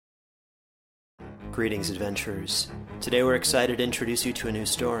Greetings, adventurers. Today we're excited to introduce you to a new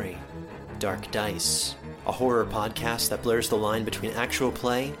story, Dark Dice, a horror podcast that blurs the line between actual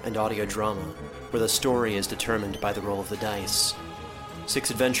play and audio drama, where the story is determined by the roll of the dice.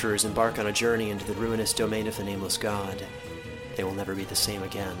 6 adventurers embark on a journey into the ruinous domain of the Nameless God. They will never be the same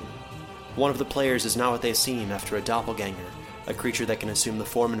again. One of the players is not what they seem after a doppelganger, a creature that can assume the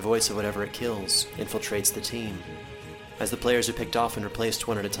form and voice of whatever it kills, infiltrates the team. As the players are picked off and replaced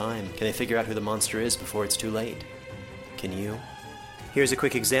one at a time, can they figure out who the monster is before it's too late? Can you? Here's a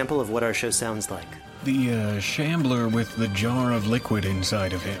quick example of what our show sounds like. The shambler with the jar of liquid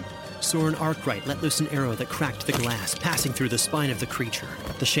inside of him. Soren Arkwright let loose an arrow that cracked the glass, passing through the spine of the creature.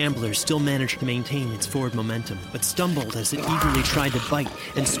 The shambler still managed to maintain its forward momentum, but stumbled as it eagerly tried to bite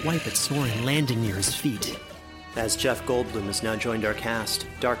and swipe at Soren, landing near his feet. As Jeff Goldblum has now joined our cast,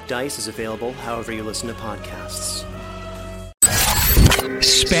 Dark Dice is available however you listen to podcasts.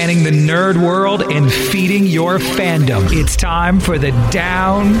 Spanning the nerd world and feeding your fandom. It's time for the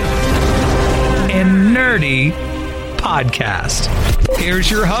Down and Nerdy podcast. Here's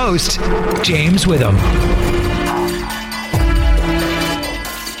your host, James Witham.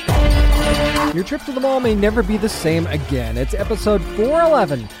 Your trip to the mall may never be the same again. It's episode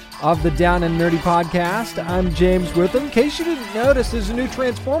 411 of the Down and Nerdy podcast. I'm James Witham. In case you didn't notice, there's a new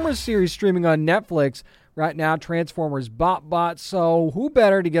Transformers series streaming on Netflix right now, Transformers BotBots. So who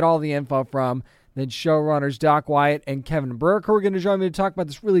better to get all the info from than showrunners Doc Wyatt and Kevin Burke, who are going to join me to talk about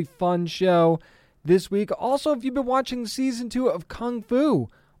this really fun show this week. Also, if you've been watching season 2 of Kung Fu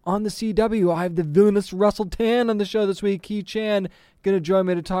on the CW, I have the villainous Russell Tan on the show this week. Ki Chan going to join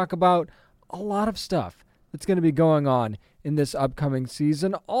me to talk about a lot of stuff that's going to be going on in this upcoming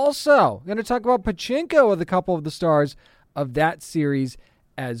season. Also, going to talk about Pachinko with a couple of the stars of that series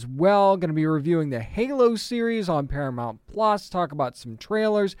as well. Going to be reviewing the Halo series on Paramount Plus, talk about some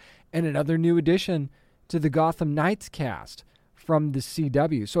trailers, and another new addition to the Gotham Knights cast from the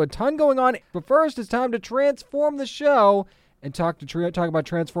CW. So a ton going on. But first, it's time to transform the show and talk about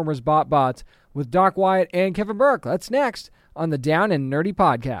Transformers BotBots with Doc Wyatt and Kevin Burke. That's next on the Down and Nerdy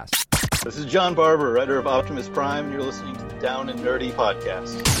podcast. This is John Barber, writer of Optimus Prime, and you're listening to the Down and Nerdy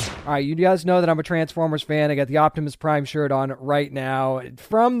podcast. All right, you guys know that I'm a Transformers fan. I got the Optimus Prime shirt on right now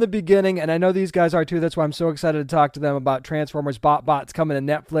from the beginning, and I know these guys are too. That's why I'm so excited to talk to them about Transformers BotBots coming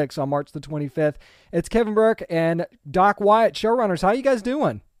to Netflix on March the 25th. It's Kevin Burke and Doc Wyatt, showrunners. How you guys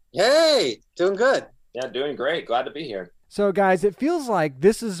doing? Hey, doing good. Yeah, doing great. Glad to be here. So, guys, it feels like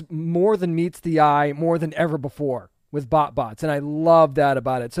this is more than meets the eye, more than ever before with BotBots, and I love that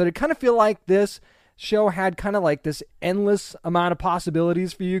about it. So to kind of feel like this show had kind of like this endless amount of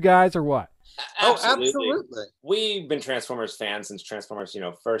possibilities for you guys, or what? Absolutely. We've been Transformers fans since Transformers,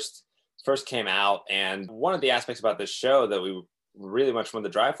 first came out, and one of the aspects about this show that we really much wanted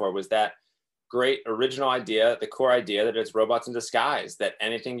to drive for was that great original idea, the core idea that it's robots in disguise, that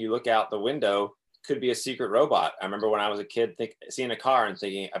anything you look out the window could be a secret robot. I remember when I was a kid seeing a car and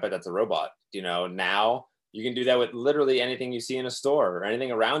thinking, I bet that's a robot. Now you can do that with literally anything you see in a store or anything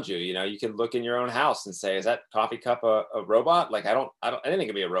around you. You can look in your own house and say, is that coffee cup a robot? Like, anything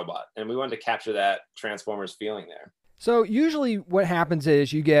can be a robot. And we wanted to capture that Transformers feeling there. So usually what happens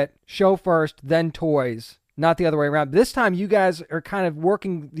is you get show first, then toys, not the other way around. This time you guys are kind of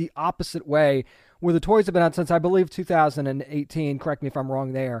working the opposite way, where the toys have been out since, I believe, 2018. Correct me if I'm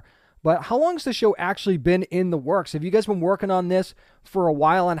wrong there. But how long has the show actually been in the works? Have you guys been working on this for a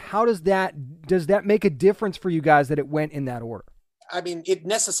while? And how does that make a difference for you guys that it went in that order? I mean, it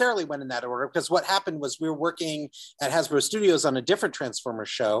necessarily went in that order because what happened was we were working at Hasbro Studios on a different Transformers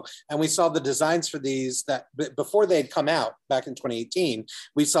show, and we saw the designs for these that before they had come out back in 2018.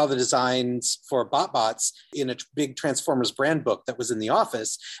 We saw the designs for BotBots in a big Transformers brand book that was in the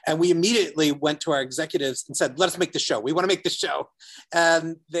office, and we immediately went to our executives and said, "Let's make the show. We want to make the show."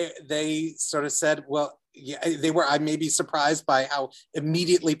 And they sort of said, "Well." Yeah, I may be surprised by how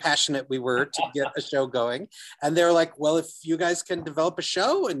immediately passionate we were to get a show going. And they're like, well, if you guys can develop a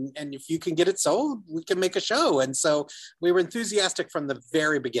show and if you can get it sold, we can make a show. And so we were enthusiastic from the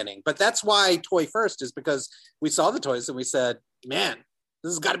very beginning. But that's why Toy First is because we saw the toys and we said, man,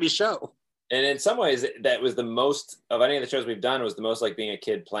 this has got to be a show. And in some ways, that was the most of any of the shows we've done, was the most like being a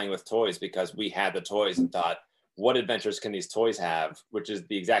kid playing with toys, because we had the toys and thought, what adventures can these toys have? Which is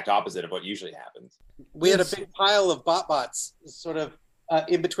the exact opposite of what usually happens. We had a big pile of BotBots sort of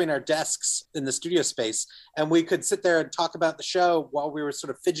in between our desks in the studio space, and we could sit there and talk about the show while we were sort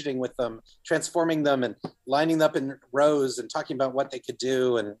of fidgeting with them, transforming them and lining them up in rows and talking about what they could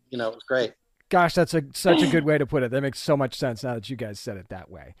do. And, it was great. Gosh, that's such a good way to put it. That makes so much sense now that you guys said it that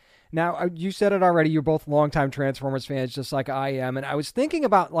way. Now, you said it already. You're both longtime Transformers fans, just like I am. And I was thinking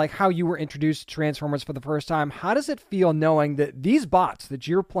about like how you were introduced to Transformers for the first time. How does it feel knowing that these bots that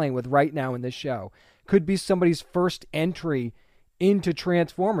you're playing with right now in this show could be somebody's first entry into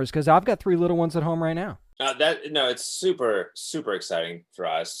Transformers? Because I've got 3 little ones at home right now. It's super, super exciting for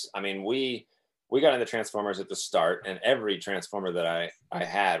us. I mean, we got into Transformers at the start, and every Transformer that I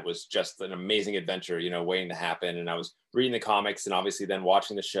had was just an amazing adventure, waiting to happen. And I was reading the comics and obviously then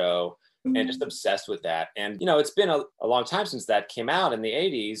watching the show and just obsessed with that. And, it's been a long time since that came out in the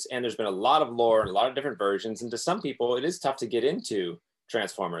 80s, and there's been a lot of lore and a lot of different versions. And to some people, it is tough to get into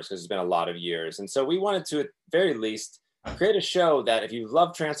Transformers because it's been a lot of years. And so we wanted to, at the very least, create a show that if you've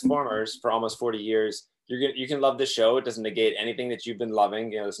loved Transformers for almost 40 years, you can love this show. It doesn't negate anything that you've been loving,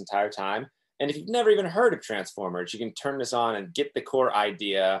 this entire time. And if you've never even heard of Transformers, you can turn this on and get the core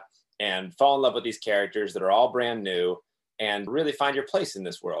idea and fall in love with these characters that are all brand new and really find your place in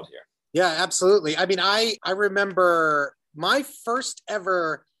this world here. Yeah, absolutely. I mean, I remember my first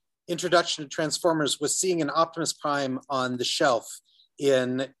ever introduction to Transformers was seeing an Optimus Prime on the shelf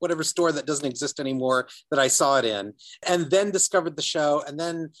in whatever store that doesn't exist anymore that I saw it in, and then discovered the show. And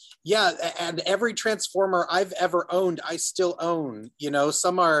then, and every Transformer I've ever owned, I still own.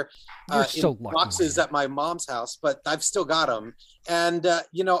 Some are in boxes at my mom's house, but I've still got them. And,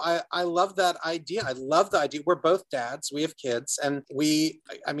 I love that idea. I love the idea. We're both dads. We have kids. And we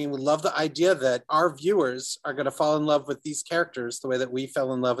love the idea that our viewers are going to fall in love with these characters the way that we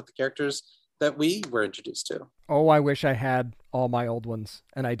fell in love with the characters that we were introduced to. Oh, I wish I had all my old ones,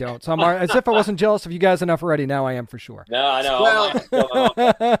 and I don't. So I'm as if I wasn't jealous of you guys enough already. Now I am for sure. No, I know. Well,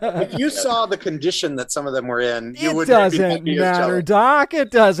 if you saw the condition that some of them were in, you would. It doesn't matter, Doc. It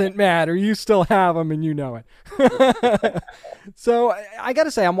doesn't matter. You still have them, and you know it. So I got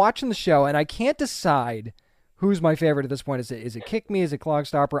to say, I'm watching the show, and I can't decide who's my favorite at this point. Is it Kick Me? Is it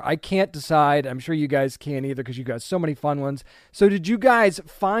Clogstopper? I can't decide. I'm sure you guys can't either because you got so many fun ones. So did you guys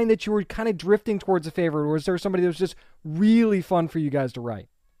find that you were kind of drifting towards a favorite, or was there somebody that was just really fun for you guys to write?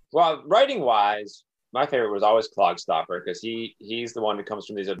 Well, writing-wise, my favorite was always Clogstopper because he's the one who comes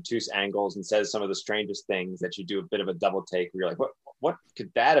from these obtuse angles and says some of the strangest things that you do a bit of a double take where you're like, what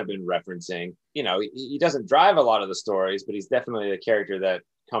could that have been referencing? He doesn't drive a lot of the stories, but he's definitely the character that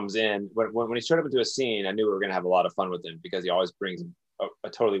comes in. When he showed up into a scene, I knew we were going to have a lot of fun with him because he always brings a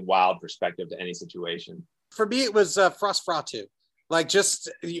totally wild perspective to any situation. For me, it was Frostfratu. Like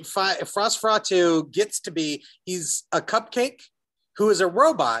Frostfratu gets to be, he's a cupcake who is a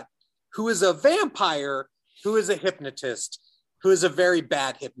robot, who is a vampire, who is a hypnotist, who is a very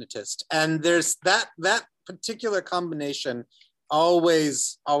bad hypnotist. And there's that particular combination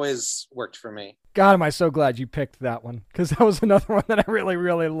always worked for me. God, am I so glad you picked that one, because that was another one that I really,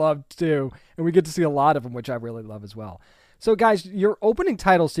 really loved too. And we get to see a lot of them, which I really love as well. So guys, your opening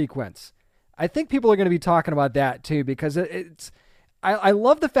title sequence, I think people are going to be talking about that too, because I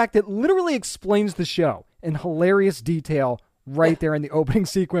love the fact that it literally explains the show in hilarious detail right there in the opening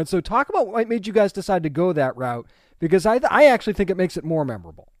sequence. So talk about what made you guys decide to go that route, because I actually think it makes it more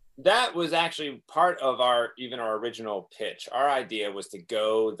memorable. That was actually part of our original pitch. Our idea was to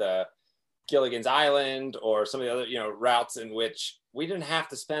go the Gilligan's Island or some of the other, routes in which we didn't have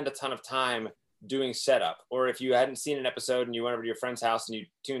to spend a ton of time doing setup. Or if you hadn't seen an episode and you went over to your friend's house and you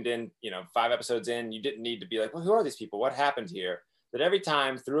tuned in, 5 episodes in, you didn't need to be like, well, who are these people? What happened here? That every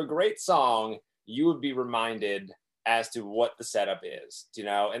time through a great song, you would be reminded as to what the setup is,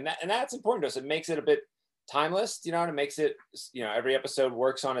 and that's important to us. It makes it a bit timeless, and it makes it, every episode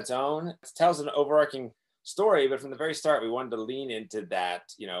works on its own. It tells an overarching story, but from the very start, we wanted to lean into that,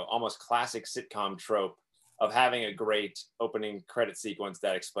 almost classic sitcom trope of having a great opening credit sequence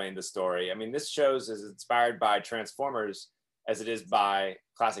that explained the story. I mean, this show is as inspired by Transformers as it is by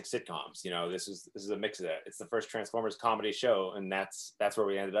classic sitcoms. This is a mix of that. It's the first Transformers comedy show, and that's where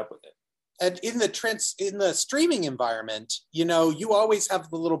we ended up with it. And in the streaming environment, you always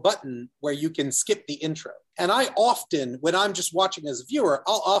have the little button where you can skip the intro. And I often, when I'm just watching as a viewer,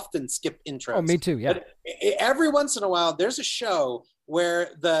 I'll often skip intros. Oh, me too, yeah. But every once in a while, there's a show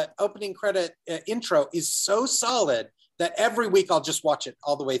where the opening credit intro is so solid that every week I'll just watch it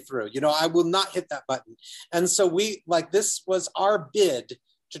all the way through. I will not hit that button. And so this was our bid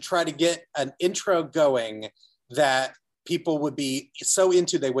to try to get an intro going that people would be so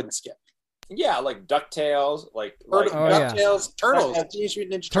into they wouldn't skip. Yeah, like DuckTales, DuckTales, yeah. Turtles. Teenage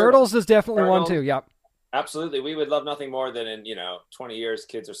Mutant Ninja Turtles is definitely one too. Yep. Absolutely. We would love nothing more than in, 20 years,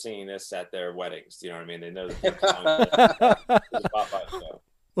 kids are singing this at their weddings. You know what I mean? They know the song.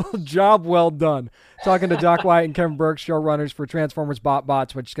 Well, job well done. Talking to Doc Wyatt and Kevin Burke, showrunners for Transformers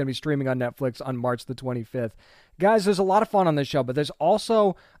BotBots, which is going to be streaming on Netflix on March the 25th. Guys, there's a lot of fun on this show, but there's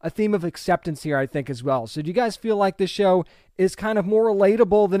also a theme of acceptance here, I think, as well. So do you guys feel like this show is kind of more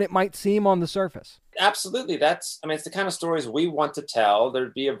relatable than it might seem on the surface? Absolutely. It's the kind of stories we want to tell.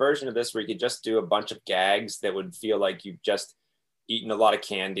 There'd be a version of this where you could just do a bunch of gags that would feel like you've just eaten a lot of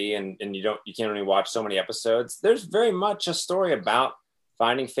candy and you can't only watch so many episodes. There's very much a story about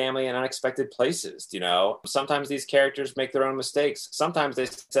finding family in unexpected places. Sometimes these characters make their own mistakes. Sometimes they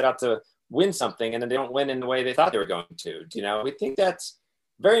set out to win something and then they don't win in the way they thought they were going to. We think that's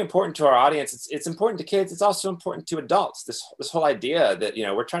very important to our audience. It's important to kids. It's also important to adults. This whole idea that,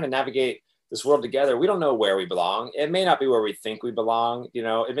 we're trying to navigate this world together. We don't know where we belong. It may not be where we think we belong.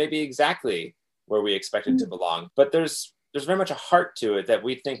 It may be exactly where we expected to belong, but there's very much a heart to it that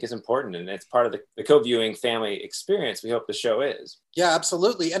we think is important. And it's part of the co-viewing family experience we hope the show is. Yeah,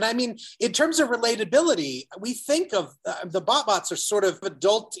 absolutely. And in terms of relatability, we think of the BotBots are sort of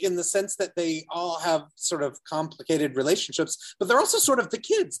adult in the sense that they all have sort of complicated relationships, but they're also sort of the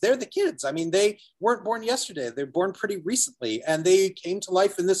kids. They're the kids. They weren't born yesterday. They're born pretty recently, and they came to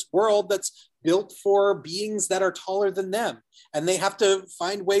life in this world that's built for beings that are taller than them. And they have to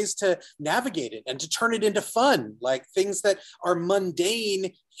find ways to navigate it and to turn it into fun, like things that are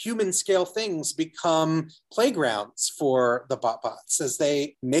mundane human scale things become playgrounds for the BotBots as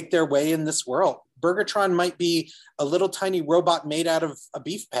they make their way in this world. Burgertron might be a little tiny robot made out of a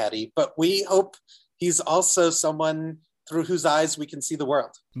beef patty, but we hope he's also someone through whose eyes we can see the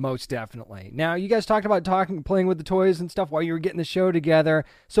world. Most definitely. Now, you guys talked about playing with the toys and stuff while you were getting the show together.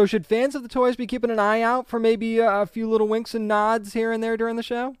 So should fans of the toys be keeping an eye out for maybe a few little winks and nods here and there during the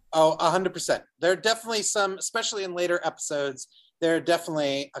show? Oh, 100%. There are definitely some, especially in later episodes, there are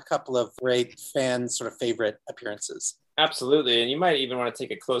definitely a couple of great fan sort of favorite appearances. Absolutely. And you might even want to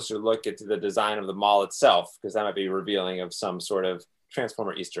take a closer look at the design of the mall itself, because that might be revealing of some sort of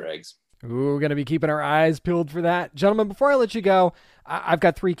Transformer Easter eggs. Ooh, we're going to be keeping our eyes peeled for that. Gentlemen, before I let you go, I've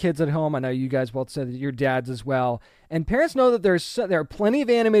got 3 kids at home. I know you guys both said that you're dads as well. And parents know that there are plenty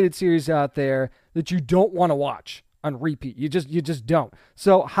of animated series out there that you don't want to watch on repeat. You just don't.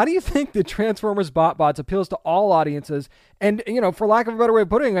 So how do you think the Transformers BotBots appeals to all audiences? And, for lack of a better way of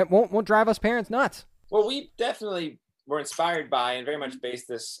putting it, won't drive us parents nuts? Well, we definitely were inspired by and very much based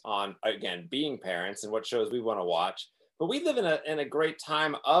this on, again, being parents and what shows we want to watch. But we live in a great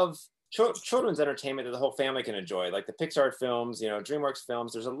time of children's entertainment that the whole family can enjoy, like the Pixar films, DreamWorks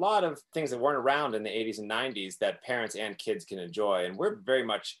films. There's a lot of things that weren't around in the 80s and 90s that parents and kids can enjoy. And we're very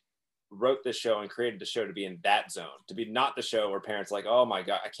much wrote this show and created the show to be in that zone, to be not the show where parents are like, oh my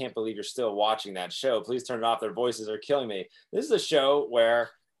God, I can't believe you're still watching that show. Please turn it off. Their voices are killing me. This is a show where,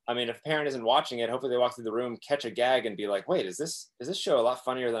 if a parent isn't watching it, hopefully they walk through the room, catch a gag and be like, wait, is this show a lot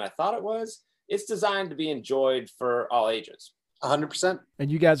funnier than I thought it was? It's designed to be enjoyed for all ages. 100%.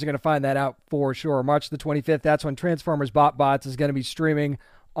 And you guys are going to find that out for sure. March the 25th, that's when Transformers BotBots is going to be streaming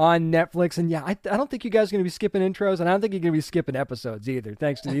on Netflix. And yeah, I don't think you guys are going to be skipping intros, and I don't think you're going to be skipping episodes either,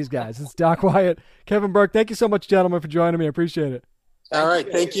 thanks to these guys. It's Doc Wyatt, Kevin Burke. Thank you so much, gentlemen, for joining me. I appreciate it. All right.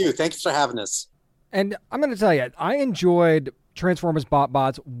 Thank you. Thanks for having us. And I'm going to tell you, I enjoyed Transformers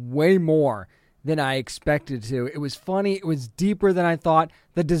BotBots way more than I expected to. It was funny. It was deeper than I thought.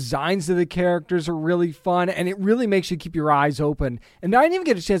 The designs of the characters are really fun, and it really makes you keep your eyes open. And I didn't even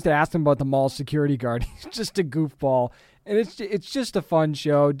get a chance to ask him about the mall security guard. He's just a goofball. And it's just a fun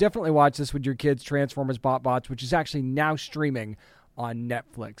show. Definitely watch this with your kids, Transformers BotBots, which is actually now streaming on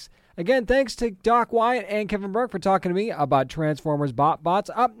Netflix. Again, thanks to Doc Wyatt and Kevin Burke for talking to me about Transformers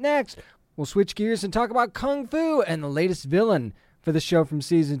BotBots. Up next, we'll switch gears and talk about Kung Fu and the latest villain for the show from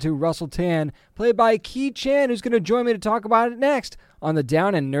Season 2, Russell Tan, played by Ki Chan, who's going to join me to talk about it next on the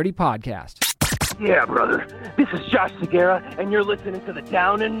Down and Nerdy Podcast. Yeah, brother. This is Josh Segura, and you're listening to the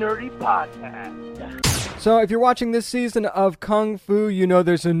Down and Nerdy Podcast. So if you're watching this season of Kung Fu, you know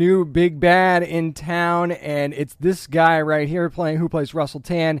there's a new big bad in town, and it's this guy right here who plays Russell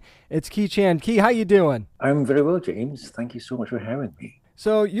Tan. It's Ki Chan. Ki, how you doing? I'm very well, James. Thank you so much for having me.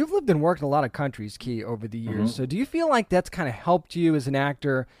 So you've lived and worked in a lot of countries, Ki, over the years. Mm-hmm. So do you feel like that's kind of helped you as an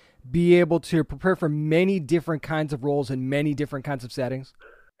actor be able to prepare for many different kinds of roles in many different kinds of settings?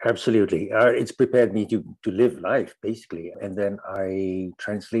 Absolutely. It's prepared me to live life, basically. And then I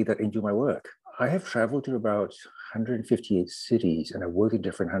translate that into my work. I have traveled to about 158 cities, and I worked in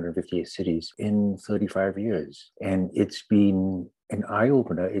different 158 cities in 35 years. And it's been an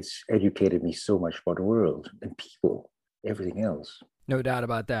eye-opener. It's educated me so much about the world and people, everything else. No doubt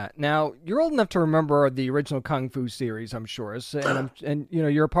about that. Now, you're old enough to remember the original Kung Fu series, I'm sure. And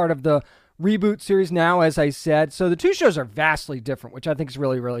you're a part of the reboot series now, as I said. So the two shows are vastly different, which I think is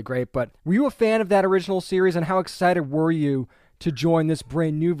really, really great. But were you a fan of that original series, and how excited were you to join this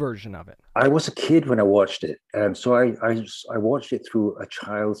brand new version of it? I was a kid when I watched it, so I watched it through a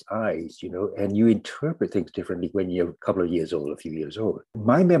child's eyes, and you interpret things differently when you're a couple of years old, a few years old.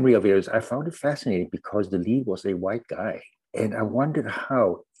 My memory of it is I found it fascinating because the lead was a white guy, and I wondered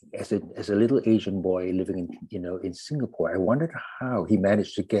how, as a little Asian boy living in Singapore, I wondered how he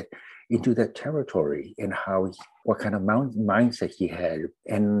managed to get into that territory and what kind of mindset he had.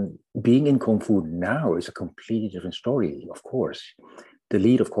 And being in Kung Fu now is a completely different story, of course. The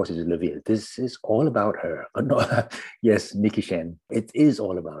lead, of course, is Olivia. This is all about her. No, yes, Nikki Shen. It is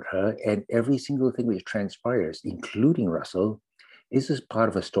all about her. And every single thing which transpires, including Russell, is this part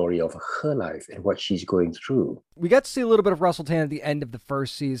of a story of her life and what she's going through. We got to see a little bit of Russell Tan at the end of the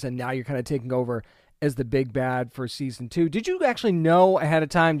first season. Now you're kind of taking over as the big bad for season 2. Did you actually know ahead of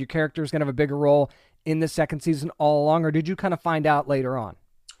time your character is going to have a bigger role in the second season all along, or did you kind of find out later on?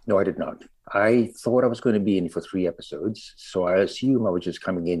 No, I did not. I thought I was going to be in for 3 episodes, so I assume I was just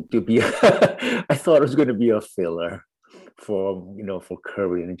coming in to be. I thought it was going to be a filler for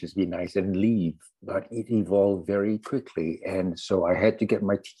Kirby and just be nice and leave, but it evolved very quickly, and so I had to get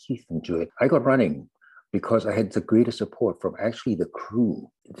my teeth into it. I got running because I had the greatest support from actually the crew.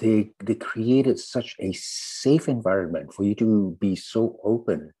 They created such a safe environment for you to be so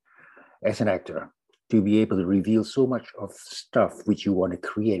open as an actor, to be able to reveal so much of stuff which you want to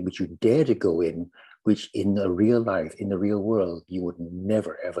create, which you dare to go in, which in the real life, in the real world, you would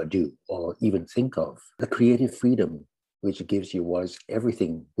never, ever do or even think of. The creative freedom which it gives you was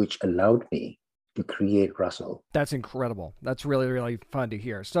everything which allowed me to create Russell. That's incredible. That's really, really fun to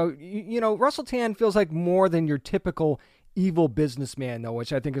hear. So, Russell Tan feels like more than your typical evil businessman, though,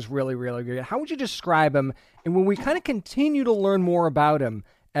 which I think is really, really good. How would you describe him? And when we kind of continue to learn more about him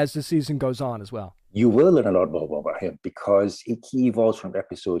as the season goes on as well? You will learn a lot more about him because he evolves from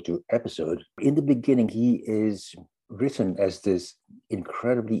episode to episode. In the beginning, he is written as this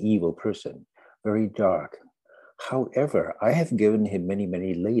incredibly evil person, very dark. However, I have given him many,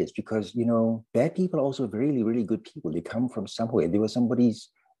 many layers because, bad people are also really, really good people. They come from somewhere. They were somebody's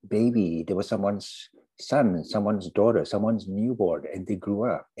baby. They were someone's son, someone's daughter, someone's newborn, and they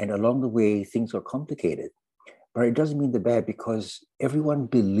grew up. And along the way, things are complicated. But it doesn't mean they're bad because everyone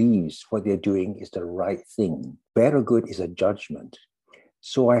believes what they're doing is the right thing. Bad or good is a judgment.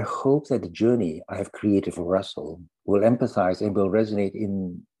 So I hope that the journey I have created for Russell will empathize and will resonate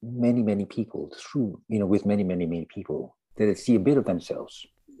in many, many people with many, many, many people that they see a bit of themselves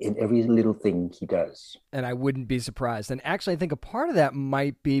in every little thing he does. And I wouldn't be surprised. And actually, I think a part of that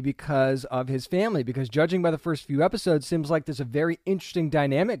might be because of his family, because judging by the first few episodes, seems like there's a very interesting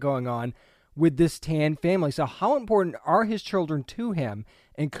dynamic going on with this Tan family. So how important are his children to him?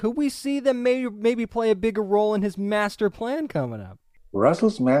 And could we see them maybe play a bigger role in his master plan coming up?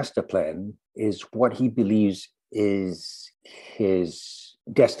 Russell's master plan is what he believes is his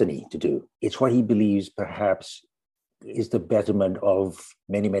destiny to do. It's what he believes perhaps is the betterment of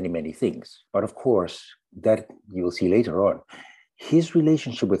many, many, many things. But of course, that you will see later on. His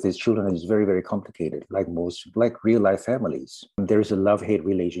relationship with his children is very, very complicated, like real life families. There is a love-hate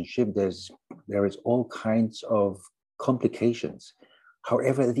relationship. There is all kinds of complications.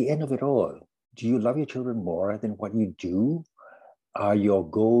 However, at the end of it all, do you love your children more than what you do? Are your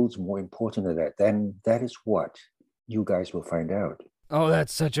goals more important than that? Then that is what you guys will find out. Oh,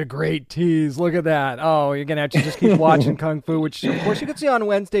 that's such a great tease. Look at that. Oh, you're going to have to just keep watching Kung Fu, which, of course, you can see on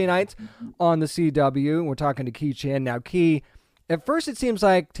Wednesday nights on the CW. We're talking to Ki Chan. Now, Ki, at first it seems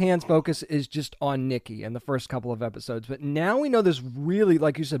like Tan's focus is just on Nikki in the first couple of episodes, but now we know there's really,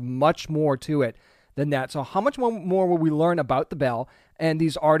 like you said, much more to it than that. So how much more will we learn about the bell and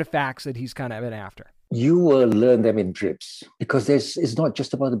these artifacts that he's kind of been after? You will learn them in drips because it's not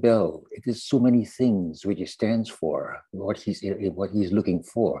just about the bell. It is so many things which it stands for, what he's looking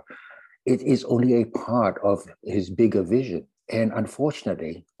for. It is only a part of his bigger vision. And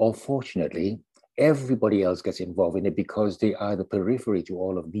unfortunately, or fortunately, everybody else gets involved in it because they are the periphery to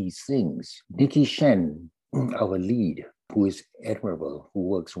all of these things. Nikki Shen, our lead, who is admirable, who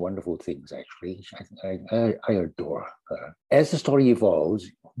works wonderful things, actually. I adore her. As the story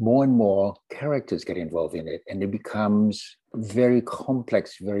evolves, more and more characters get involved in it, and it becomes very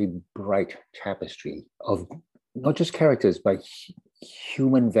complex, very bright tapestry of not just characters, but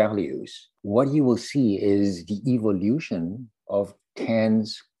human values. What you will see is the evolution of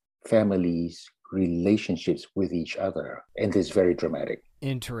Tan's family's relationships with each other, and it's very dramatic.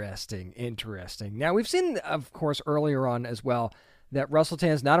 Interesting. Now, we've seen, of course, earlier on as well, that Russell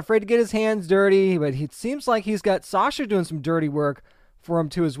Tan's not afraid to get his hands dirty, but it seems like he's got Sasha doing some dirty work for him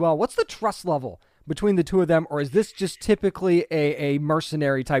too as well. What's the trust level between the two of them, or is this just typically a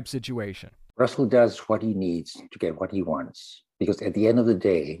mercenary type situation? Russell does what he needs to get what he wants. because at the end of the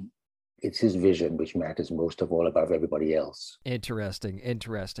day, it's his vision which matters most of all above everybody else. Interesting.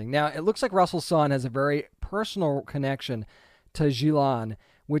 Now, it looks like Russell's son has a very personal connection to Jilan,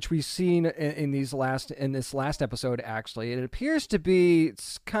 which we've seen in this last episode, actually. It appears to be,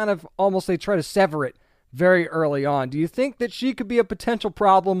 it's kind of almost they try to sever it very early on. Do you think that she could be a potential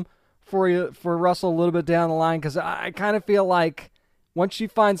problem for Russell a little bit down the line? Because I kind of feel like once she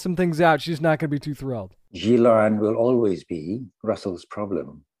finds some things out, she's not going to be too thrilled. Jilan will always be Russell's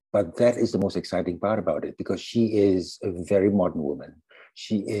problem. But that is the most exciting part about it, because she is a very modern woman.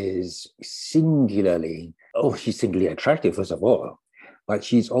 She is singularly attractive, first of all, but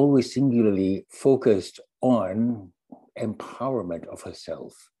she's always singularly focused on empowerment of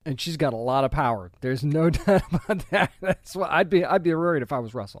herself. And she's got a lot of power. There's no doubt about that. That's what I'd be worried if I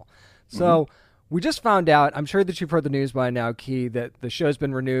was Russell. So we just found out, I'm sure that you've heard the news by now, Key, that the show's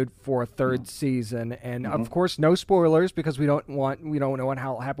been renewed for a third season. And of course, no spoilers, because we don't know what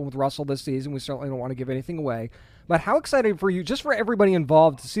will happen with Russell this season. We certainly don't want to give anything away. But how excited for you, just for everybody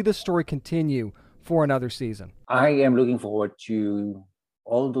involved, to see this story continue for another season? I am looking forward to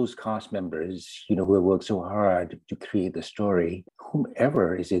all those cast members, who have worked so hard to create the story.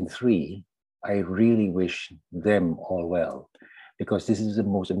 Whomever is in 3, I really wish them all well, because this is the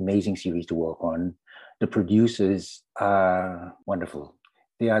most amazing series to work on. The producers are wonderful.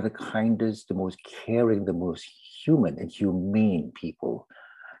 They are the kindest, the most caring, the most human and humane people.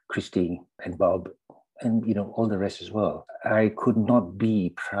 Christy and Bob and, all the rest as well. I could not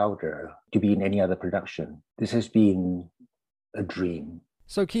be prouder to be in any other production. This has been a dream.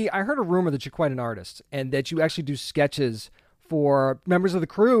 So, Key, I heard a rumor that you're quite an artist and that you actually do sketches for members of the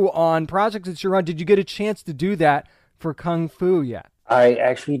crew on projects that you're on. Did you get a chance to do that for Kung Fu yet? I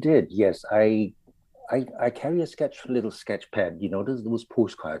actually did, yes. I carry a little sketch pad, those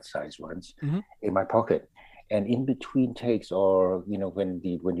postcard size ones, in my pocket. And in between takes, or when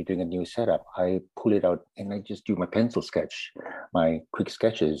you're doing a new setup, I pull it out and I just do my pencil sketch, my quick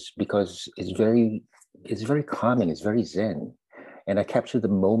sketches, because it's very calming, it's very zen. And I capture the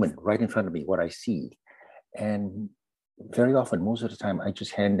moment right in front of me, what I see. And very often, most of the time, I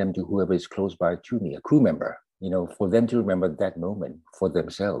just hand them to whoever is close by to me, a crew member, for them to remember that moment for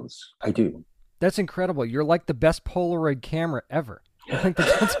themselves. I do. That's incredible. You're like the best Polaroid camera ever. I think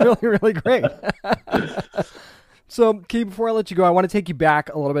that's really, really great. So, Key, before I let you go, I want to take you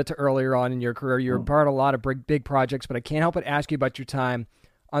back a little bit to earlier on in your career. You're part of a lot of big projects, but I can't help but ask you about your time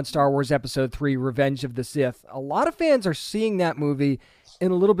on Star Wars Episode 3, Revenge of the Sith. A lot of fans are seeing that movie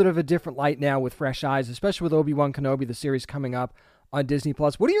in a little bit of a different light now with fresh eyes, especially with Obi-Wan Kenobi, the series coming up on Disney+.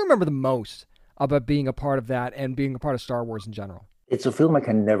 What do you remember the most about being a part of that and being a part of Star Wars in general? It's a film I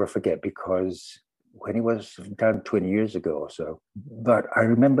can never forget, because when it was done 20 years ago or so. But I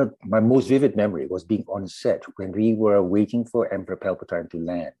remember my most vivid memory was being on set when we were waiting for Emperor Palpatine to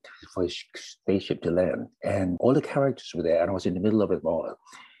land, for his spaceship to land. And all the characters were there, and I was in the middle of it all.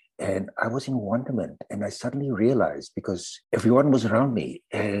 And I was in wonderment. And I suddenly realized, because everyone was around me,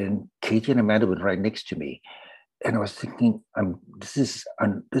 and Katie and Amanda were right next to me. And I was thinking, I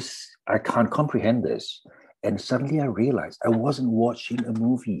can't comprehend this. And suddenly I realized I wasn't watching a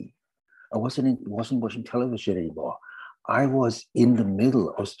movie. I wasn't watching television anymore. I was in the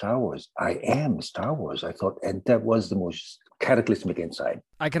middle of Star Wars. I am Star Wars, I thought. And that was the most cataclysmic insight.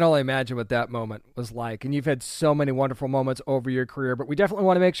 I can only imagine what that moment was like. And you've had so many wonderful moments over your career. But we definitely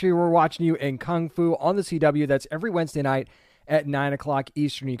want to make sure we're watching you in Kung Fu on the CW. That's every Wednesday night at 9 o'clock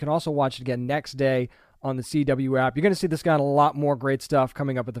Eastern. You can also watch it again next day on the CW app. You're going to see this guy on a lot more great stuff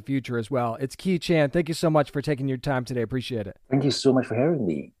coming up in the future as well. It's Key Chan. Thank you so much for taking your time today. Appreciate it. Thank you so much for having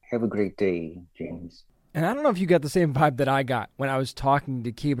me. Have a great day, James. And I don't know if you got the same vibe that I got when I was talking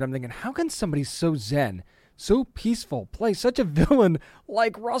to Key, but I'm thinking, how can somebody so zen, so peaceful, play such a villain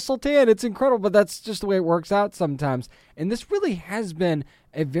like Russell Tan? It's incredible, but that's just the way it works out sometimes. And this really has been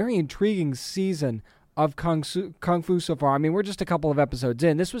a very intriguing season of Kung Fu so far. I mean, we're just a couple of episodes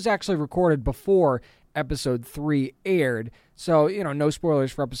in. This was actually recorded before Episode 3 aired, so, no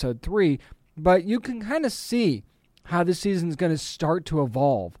spoilers for Episode 3, but you can kind of see how this season is going to start to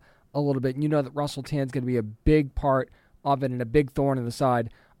evolve a little bit. And you know that Russell Tan's going to be a big part of it and a big thorn in the side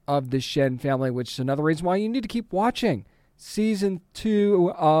of the Shen family, which is another reason why you need to keep watching Season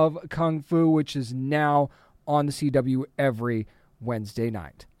 2 of Kung Fu, which is now on the CW every Wednesday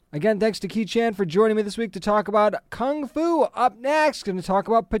night. Again, thanks to Key Chan for joining me this week to talk about Kung Fu. Up next, going to talk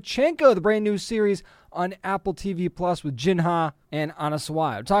about Pachinko, the brand new series on Apple TV Plus with Jin Ha and Anna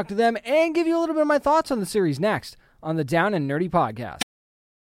Sawai. I'll talk to them and give you a little bit of my thoughts on the series next on the Down and Nerdy Podcast.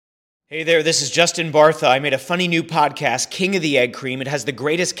 Hey there, this is Justin Bartha. I made a funny new podcast, King of the Egg Cream. It has the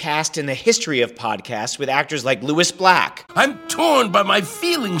greatest cast in the history of podcasts with actors like Louis Black. I'm torn by my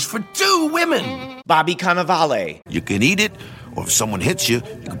feelings for two women. Bobby Cannavale. You can eat it, or if someone hits you,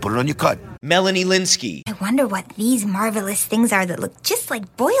 you can put it on your cut. Melanie Linsky. I wonder what these marvelous things are that look just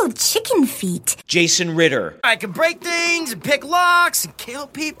like boiled chicken feet. Jason Ritter. I can break things and pick locks and kill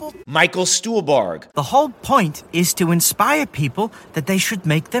people. Michael Stuhlbarg. The whole point is to inspire people that they should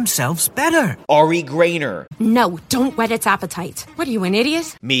make themselves better. Ari Grainer. No, don't whet its appetite. What are you, an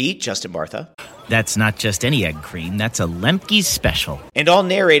idiot? Me, Justin Bartha. That's not just any egg cream, that's a Lemke's special. And all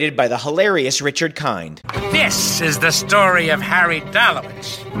narrated by the hilarious Richard Kind. This is the story of Harry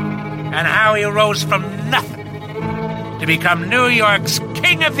Dalowitz and how he rose from nothing to become New York's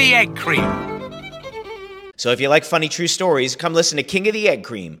King of the Egg Cream. So if you like funny true stories, come listen to King of the Egg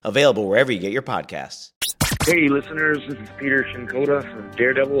Cream, available wherever you get your podcasts. Hey listeners, this is Peter Shinkota from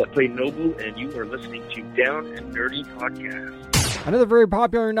Daredevil. I play Noble, and you are listening to Down and Nerdy Podcast. Another very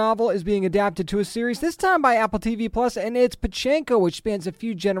popular novel is being adapted to a series, this time by Apple TV Plus, and it's Pachinko, which spans a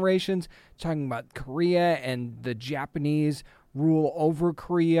few generations, talking about Korea and the Japanese rule over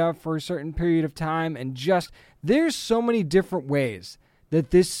Korea for a certain period of time, and just, there's so many different ways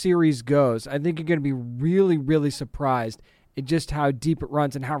that this series goes. I think you're going to be really, really surprised at just how deep it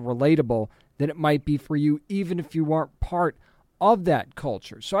runs and how relatable that it might be for you, even if you weren't part of that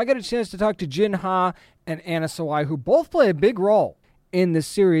culture. So I got a chance to talk to Jin Ha and Anna Sawai, who both play a big role in this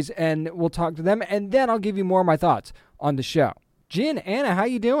series, and we'll talk to them, and then I'll give you more of my thoughts on the show. Jin, Anna, how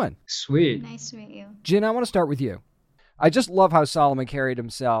you doing? Sweet. Nice to meet you. Jin, I want to start with you. I just love how Solomon carried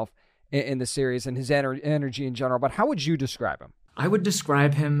himself in the series and his energy in general, but how would you describe him? I would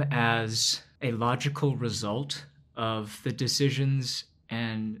describe him as a logical result of the decisions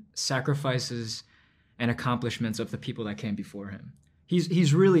and sacrifices and accomplishments of the people that came before him.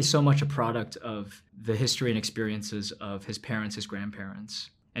 He's really so much a product of the history and experiences of his parents, his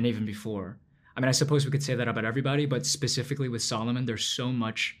grandparents, and even before. I mean, I suppose we could say that about everybody, but specifically with Solomon, there's so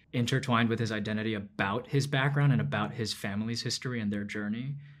much intertwined with his identity about his background and about his family's history and their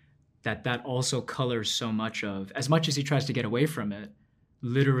journey that also colors so much of, as much as he tries to get away from it,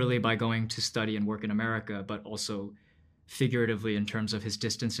 literally by going to study and work in America, but also figuratively in terms of his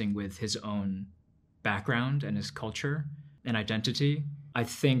distancing with his own background and his culture and identity. I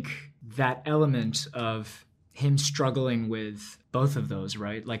think that element of him struggling with both of those,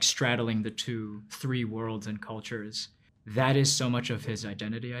 right? Like straddling the three worlds and cultures, that is so much of his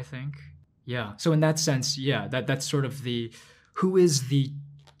identity, I think. Yeah. So in that sense, yeah, that's sort of who is the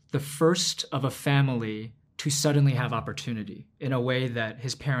first of a family to suddenly have opportunity in a way that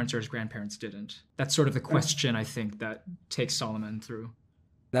his parents or his grandparents didn't. That's sort of the question, I think, that takes Solomon through.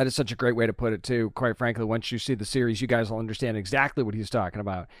 That is such a great way to put it, too. Quite frankly, once you see the series, you guys will understand exactly what he's talking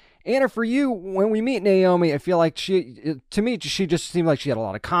about. Anna, for you, when we meet Naomi, I feel like she just seemed like she had a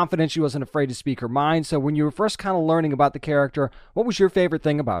lot of confidence. She wasn't afraid to speak her mind. So when you were first kind of learning about the character, what was your favorite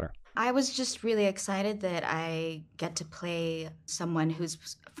thing about her? I was just really excited that I get to play someone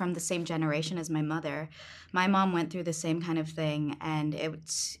who's from the same generation as my mother. My mom went through the same kind of thing, and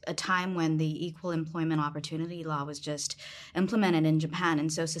it's a time when the equal employment opportunity law was just implemented in Japan,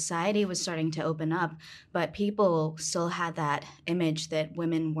 and so society was starting to open up, but people still had that image that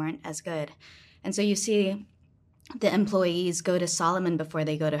women weren't as good. And so you see the employees go to Solomon before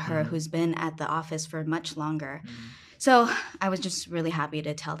they go to her, who's been at the office for much longer. So I was just really happy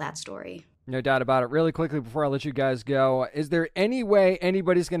to tell that story. No doubt about it. Really quickly before I let you guys go, is there any way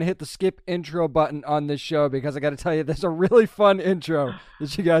anybody's going to hit the skip intro button on this show? Because I got to tell you, there's a really fun intro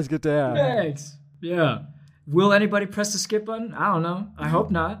that you guys get to have. Thanks. Yeah. Will anybody press the skip button? I don't know. I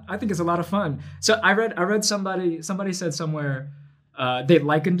hope not. I think it's a lot of fun. So I read somebody said somewhere they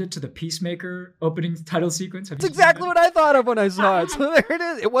likened it to the Peacemaker opening title sequence. That's exactly what I thought of when I saw it. So there it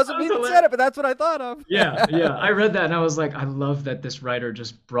is. It wasn't me that said it, but that's what I thought of. Yeah. I read that and I was like, I love that this writer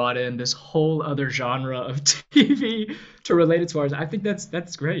just brought in this whole other genre of TV to relate it to ours. I think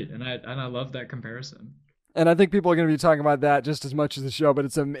that's great, and I love that comparison. And I think people are going to be talking about that just as much as the show, but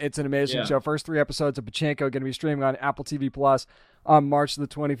it's an amazing show. First 3 episodes of Pachinko going to be streaming on Apple TV Plus on March the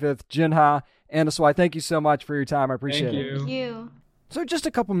 25th. Jin Ha, Anna Sawai, thank you so much for your time. I appreciate it. Thank you. So just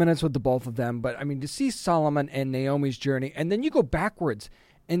a couple minutes with the both of them, but I mean, to see Solomon and Naomi's journey, and then you go backwards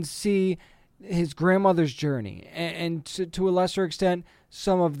and see his grandmother's journey, and to a lesser extent,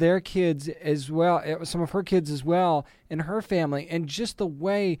 some of their kids as well, some of her kids as well, and her family, and just the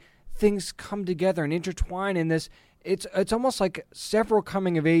way things come together and intertwine in this. It's almost like several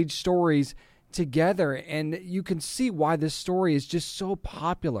coming-of-age stories together, and you can see why this story is just so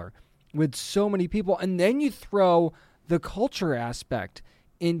popular with so many people. And then you throw the culture aspect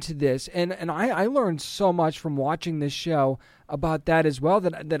into this. And I learned so much from watching this show about that as well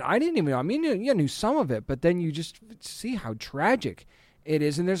that I didn't even know. I mean, you knew some of it, but then you just see how tragic it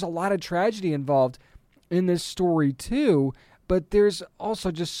is. And there's a lot of tragedy involved in this story too, but there's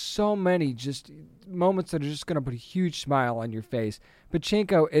also just so many just moments that are just going to put a huge smile on your face.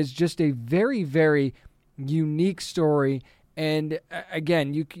 Pachinko is just a very, very unique story. And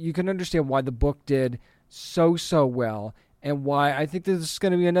again, you can understand why the book did so well, and why I think this is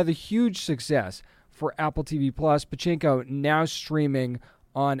going to be another huge success for Apple TV Plus. Pachinko now streaming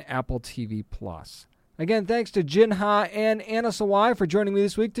on Apple TV Plus. Again, thanks to Jin Ha and Anna Sawai for joining me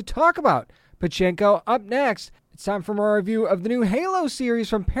this week to talk about Pachinko. Up next, it's time for my review of the new Halo series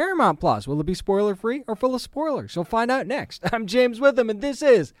from Paramount Plus. Will it be spoiler-free or full of spoilers? You'll find out next. I'm James Witham, and this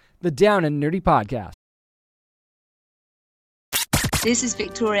is the Down and Nerdy Podcast. This is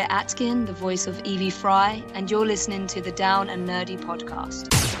Victoria Atkin, the voice of Evie Fry, and you're listening to the Down and Nerdy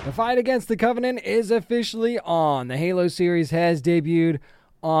Podcast. The fight against the Covenant is officially on. The Halo series has debuted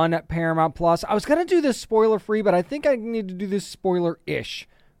on Paramount Plus. I was going to do this spoiler-free, but I think I need to do this spoiler-ish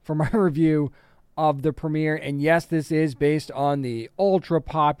for my review of the premiere. And yes, this is based on the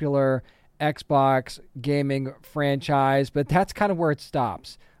ultra-popular Xbox gaming franchise, but that's kind of where it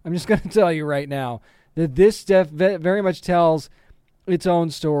stops. I'm just going to tell you right now that this stuff very much tells its own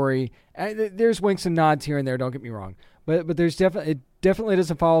story. There's winks and nods here and there, don't get me wrong. But there's it definitely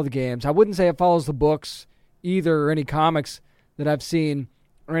doesn't follow the games. I wouldn't say it follows the books either, or any comics that I've seen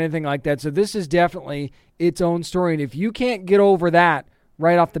or anything like that. So this is definitely its own story. And if you can't get over that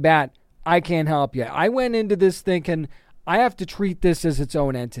right off the bat, I can't help you. I went into this thinking I have to treat this as its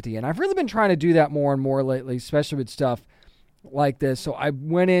own entity. And I've really been trying to do that more and more lately, especially with stuff like this. So I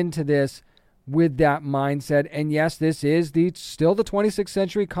went into this with that mindset. And yes, this is still the 26th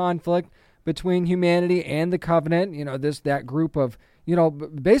century conflict between humanity and the Covenant. You know, that group of,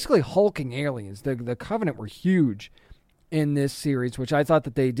 basically hulking aliens. The Covenant were huge in this series, which I thought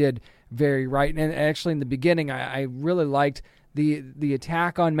that they did very right. And actually in the beginning, I really liked the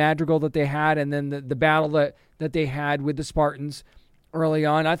attack on Madrigal that they had, and then the battle that they had with the Spartans early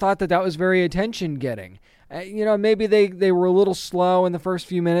on. I thought that was very attention-getting. Maybe they were a little slow in the first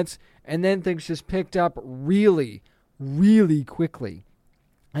few minutes, and then things just picked up really, really quickly.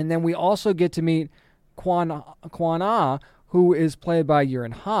 And then we also get to meet Quan Ah, who is played by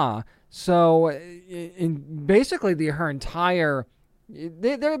Yurin Ha. So, basically, they're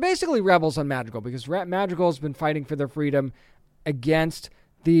basically rebels on Madrigal, because Madrigal has been fighting for their freedom against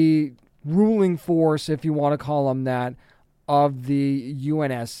the ruling force, if you want to call them that, of the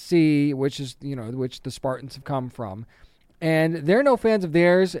UNSC, which the Spartans have come from. And they're no fans of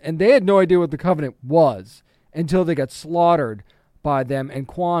theirs, and they had no idea what the Covenant was until they got slaughtered by them, and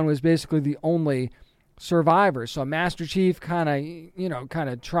Quan was basically the only survivor. So Master Chief kind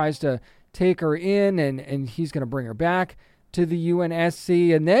of tries to take her in, and he's going to bring her back to the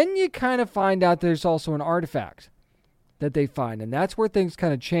UNSC, and then you kind of find out there's also an artifact that they find, and that's where things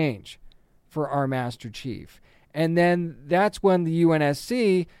kind of change for our Master Chief. And then that's when the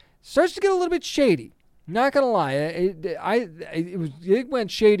UNSC starts to get a little bit shady. Not gonna lie, it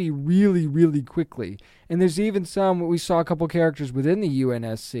went shady really, really quickly. And there's even we saw a couple characters within the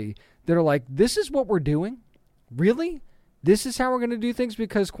UNSC that are like, this is what we're doing? Really? This is how we're going to do things?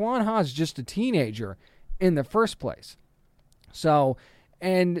 Because Quan Ha is just a teenager in the first place. So,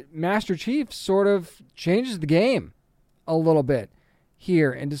 and Master Chief sort of changes the game a little bit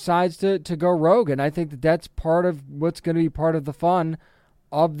here and decides to go rogue. And I think that's part of what's going to be part of the fun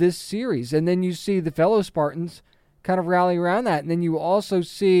of this series. And then you see the fellow Spartans kind of rally around that. And then you also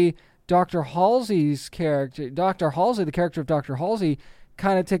see Dr. Halsey's character, the character of Dr. Halsey,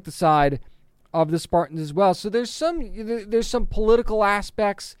 kind of take the side of the Spartans as well. So there's some political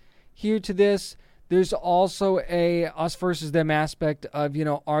aspects here to this. There's also a us versus them aspect of,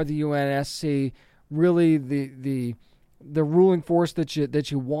 are the UNSC really the ruling force that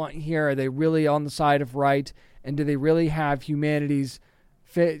you want here? Are they really on the side of right? And do they really have humanity's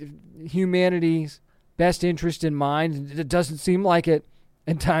best interest in mind? It doesn't seem like it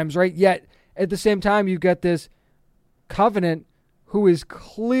at times, right? Yet at the same time, you've got this Covenant who is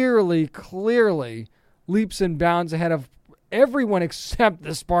clearly leaps and bounds ahead of everyone except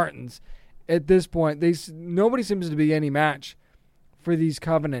the Spartans at this point. Nobody seems to be any match for these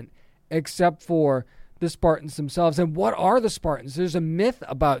Covenant except for the Spartans themselves. And what are the Spartans? There's a myth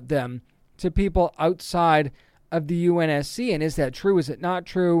about them to people outside of the UNSC. And is that true? Is it not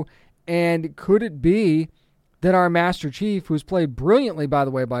true? And could it be that our Master Chief, who's played brilliantly, by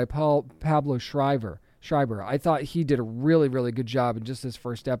the way, by Pablo Schreiber, I thought he did a really, really good job in just this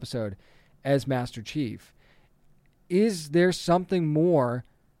first episode as Master Chief. Is there something more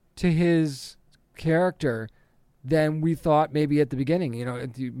to his character than we thought maybe at the beginning.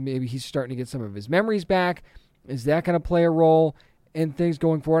 Maybe he's starting to get some of his memories back. Is that going to play a role in things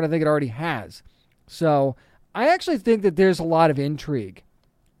going forward? I think it already has. So I actually think that there's a lot of intrigue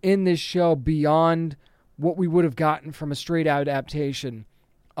in this show beyond what we would have gotten from a straight adaptation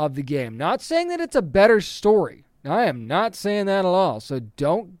of the game. Not saying that it's a better story. I am not saying that at all. So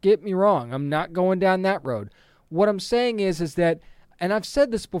don't get me wrong. I'm not going down that road. What I'm saying is that, and I've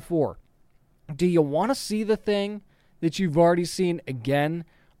said this before, do you want to see the thing that you've already seen again,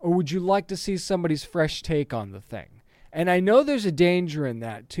 or would you like to see somebody's fresh take on the thing? And I know there's a danger in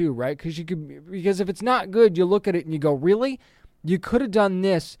that too, right? Because if it's not good, you look at it and you go, really? You could have done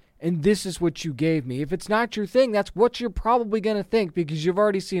this, and this is what you gave me. If it's not your thing, that's what you're probably going to think, because you've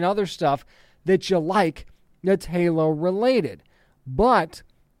already seen other stuff that you like that's Halo related. But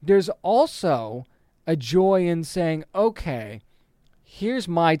there's also a joy in saying, okay, here's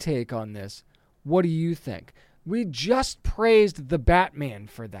my take on this. What do you think? We just praised the Batman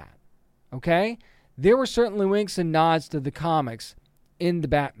for that, okay? There were certainly winks and nods to the comics in the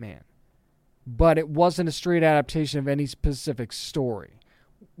Batman, but it wasn't a straight adaptation of any specific story.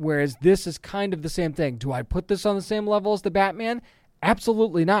 Whereas this is kind of the same thing. Do I put this on the same level as the Batman?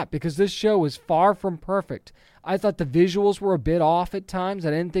 Absolutely not, because this show is far from perfect. I thought the visuals were a bit off at times.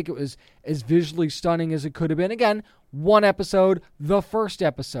 I didn't think it was as visually stunning as it could have been. Again, one episode, the first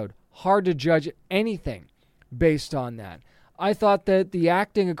episode. Hard to judge anything based on that. I thought that the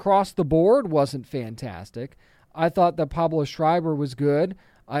acting across the board wasn't fantastic. I thought that Pablo Schreiber was good.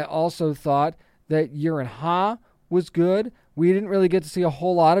 I also thought that Yurin Ha was good. We didn't really get to see a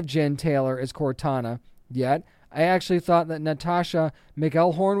whole lot of Jen Taylor as Cortana yet. I actually thought that Natasha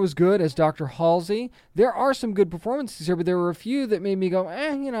McElhorn was good as Dr. Halsey. There are some good performances here, but there were a few that made me go,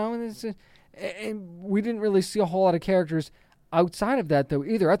 and we didn't really see a whole lot of characters outside of that, though,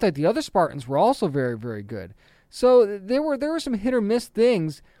 either. I thought the other Spartans were also very, very good. So there were some hit or miss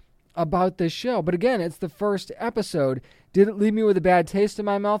things about this show. But again, it's the first episode. Did it leave me with a bad taste in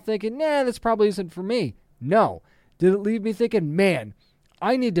my mouth thinking, this probably isn't for me? No. Did it leave me thinking, man,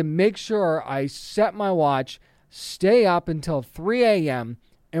 I need to make sure I set my watch, stay up until 3 a.m.,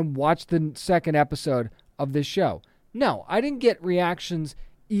 and watch the second episode of this show? No, I didn't get reactions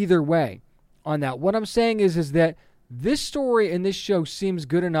either way on that. What I'm saying is that this story and this show seems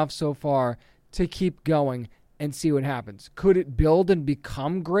good enough so far to keep going and see what happens. Could it build and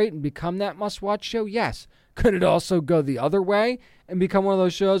become great and become that must-watch show? Yes. Could it also go the other way and become one of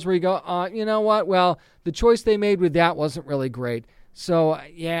those shows where you go, you know what? Well, the choice they made with that wasn't really great. So,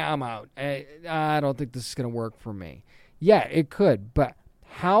 yeah, I'm out. I don't think this is going to work for me. Yeah, it could. But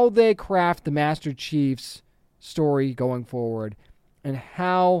how they craft the Master Chief's story going forward and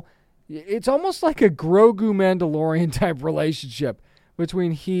how it's almost like a Grogu Mandalorian type relationship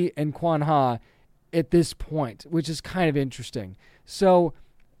between he and Quan Ha at this point, which is kind of interesting. So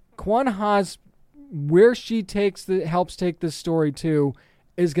Quan Ha's, where she helps take this story to,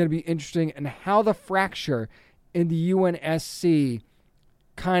 is going to be interesting, and how the fracture in the UNSC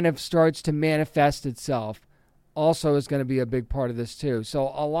kind of starts to manifest itself also is going to be a big part of this too.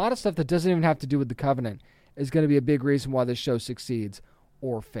 So a lot of stuff that doesn't even have to do with the Covenant is going to be a big reason why this show succeeds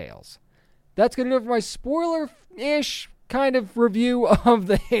or fails. That's going to do it for my spoiler-ish kind of review of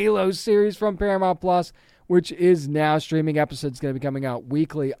the Halo series from Paramount Plus, which is now streaming. Episodes going to be coming out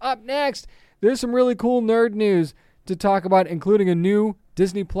weekly. Up next, there's some really cool nerd news to talk about, including a new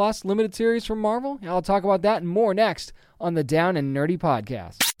Disney Plus limited series from Marvel. I'll talk about that and more next on the Down and Nerdy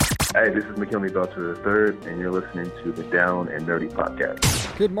Podcast. Hey, this is McKinley Belcher III, and you're listening to the Down and Nerdy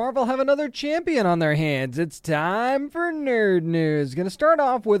Podcast. Could Marvel have another champion on their hands? It's time for nerd news. Going to start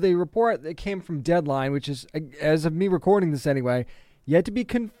off with a report that came from Deadline, which is, as of me recording this anyway, yet to be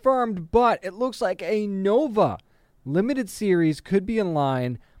confirmed, but it looks like a Nova limited series could be in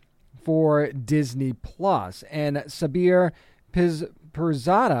line for Disney Plus. And Sabir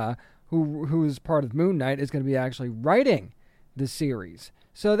Pirzada, who is part of Moon Knight, is going to be actually writing the series.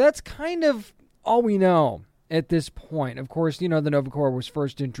 So that's kind of all we know at this point. Of course, the Nova Corps was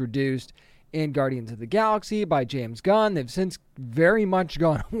first introduced in Guardians of the Galaxy by James Gunn. They've since very much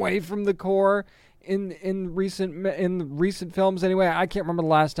gone away from the Corps in recent films. Anyway, I can't remember the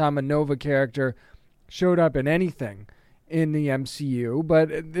last time a Nova character showed up in anything in the MCU,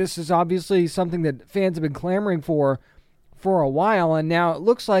 but this is obviously something that fans have been clamoring for a while, and now it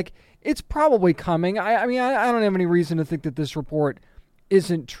looks like it's probably coming. I mean, I don't have any reason to think that this report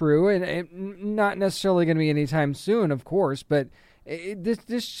isn't true, and not necessarily going to be anytime soon, of course, but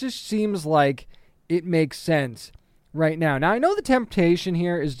this just seems like it makes sense right now. Now, I know the temptation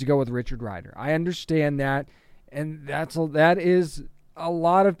here is to go with Richard Rider. I understand that, and that is a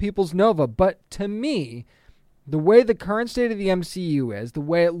lot of people's Nova. But to me, the way the current state of the MCU is, the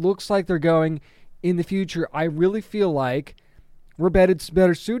way it looks like they're going in the future, I really feel like we're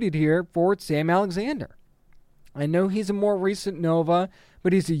better suited here for Sam Alexander. I know he's a more recent Nova,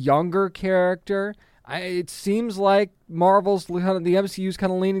 but he's a younger character. It seems like the MCU's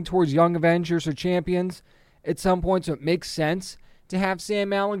kind of leaning towards Young Avengers or Champions at some point, so it makes sense to have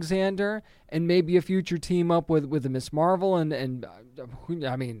Sam Alexander and maybe a future team up with a Miss Marvel and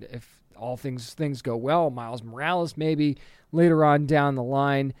I mean, if all things go well, Miles Morales maybe later on down the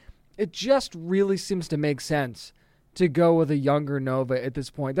line. It just really seems to make sense to go with a younger Nova at this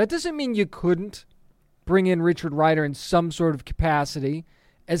point. That doesn't mean you couldn't bring in Richard Rider in some sort of capacity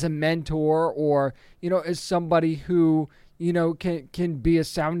as a mentor or, as somebody who, can be a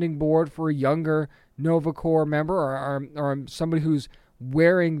sounding board for a younger Nova Corps member or somebody who's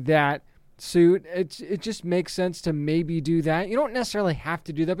wearing that suit. It just makes sense to maybe do that. You don't necessarily have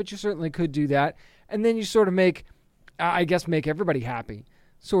to do that, but you certainly could do that. And then you sort of make everybody happy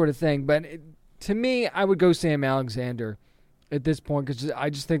sort of thing. But to me, I would go Sam Alexander at this point because I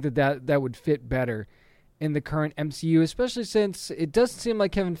just think that would fit better in the current MCU, especially since it doesn't seem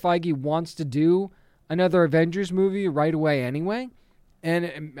like Kevin Feige wants to do another Avengers movie right away anyway,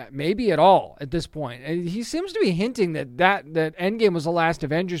 and maybe at all at this point. He seems to be hinting that Endgame was the last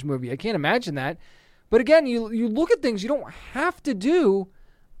Avengers movie. I can't imagine that. But again, you look at things, you don't have to do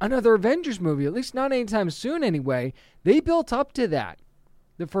another Avengers movie, at least not anytime soon anyway. They built up to that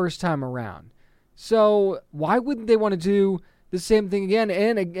the first time around. So why wouldn't they want to do the same thing again?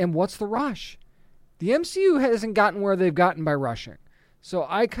 And what's the rush? The MCU hasn't gotten where they've gotten by rushing. So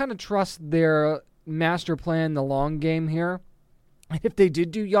I kind of trust their master plan, the long game here. If they did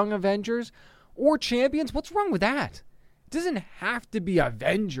do Young Avengers or Champions, what's wrong with that? It doesn't have to be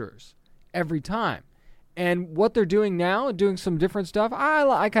Avengers every time. And what they're doing now, doing some different stuff,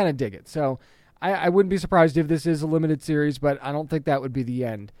 I kind of dig it. So I wouldn't be surprised if this is a limited series, but I don't think that would be the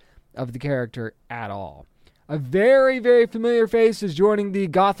end of the character at all. A very, very familiar face is joining the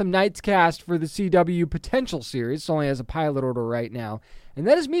Gotham Knights cast for the CW Potential series. It only has a pilot order right now. And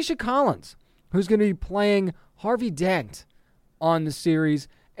that is Misha Collins, who's going to be playing Harvey Dent on the series,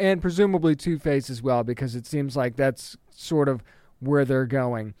 and presumably Two-Face as well, because it seems like that's sort of where they're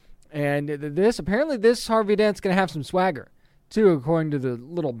going. And apparently this Harvey Dent's going to have some swagger, too, according to the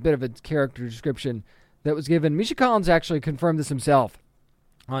little bit of a character description that was given. Misha Collins actually confirmed this himself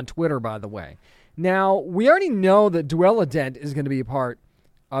on Twitter, by the way. Now, we already know that Duella Dent is going to be a part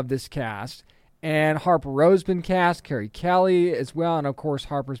of this cast, and Harper Rowe's been cast, Carrie Kelly as well, and of course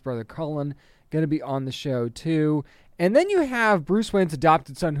Harper's brother Cullen going to be on the show too. And then you have Bruce Wayne's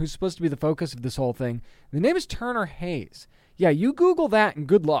adopted son, who's supposed to be the focus of this whole thing. The name is Turner Hayes. Yeah, you Google that and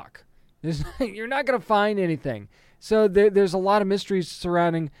good luck. You're not going to find anything. So there's a lot of mysteries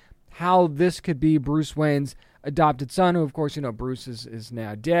surrounding how this could be Bruce Wayne's adopted son, who, of course, Bruce is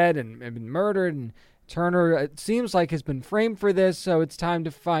now dead and been murdered, and Turner, it seems like, has been framed for this, so it's time to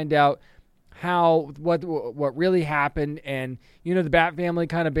find out what really happened, and, the Bat family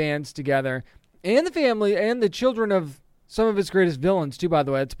kind of bands together, and the family, and the children of some of its greatest villains, too, by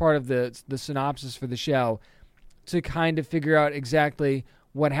the way. It's part of the synopsis for the show, to kind of figure out exactly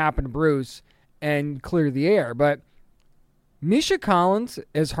what happened to Bruce and clear the air. But Misha Collins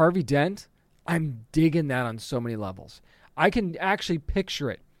as Harvey Dent, I'm digging that on so many levels. I can actually picture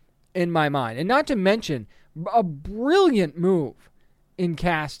it in my mind. And not to mention, a brilliant move in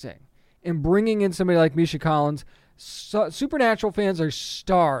casting and bringing in somebody like Misha Collins. Supernatural fans are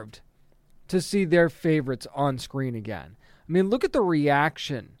starved to see their favorites on screen again. I mean, look at the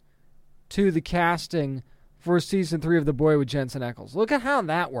reaction to the casting for season 3 of The Boy with Jensen Ackles. Look at how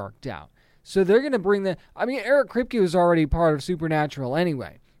that worked out. So they're going to bring Eric Kripke was already part of Supernatural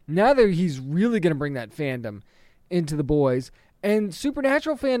anyway. Now that he's really going to bring that fandom into The Boys, and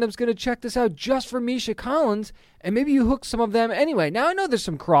Supernatural fandom's going to check this out just for Misha Collins, and maybe you hook some of them anyway. Now, I know there's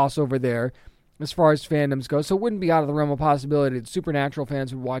some crossover there as far as fandoms go, so it wouldn't be out of the realm of possibility that Supernatural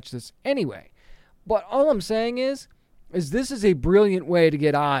fans would watch this anyway. But all I'm saying is this is a brilliant way to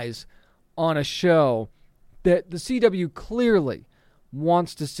get eyes on a show that the CW clearly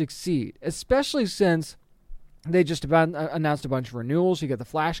wants to succeed, especially since they just announced a bunch of renewals. You got The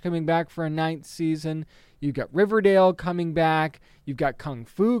Flash coming back for a 9th season. You've got Riverdale coming back. You've got Kung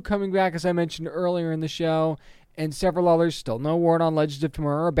Fu coming back, as I mentioned earlier in the show, and several others. Still no word on Legends of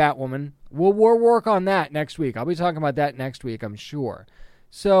Tomorrow or Batwoman. We'll work on that next week. I'll be talking about that next week, I'm sure.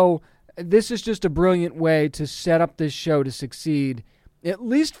 So this is just a brilliant way to set up this show to succeed, at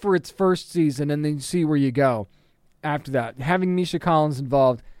least for its first season, and then see where you go after that. Having Misha Collins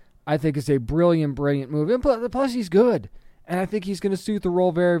involved, I think, is a brilliant, brilliant move. And plus, he's good. And I think he's going to suit the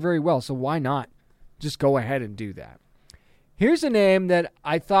role very, very well. So why not just go ahead and do that? Here's a name that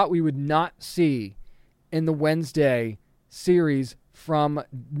I thought we would not see in the Wednesday series from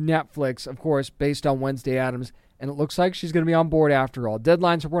Netflix, of course, based on Wednesday Addams. And it looks like she's going to be on board after all.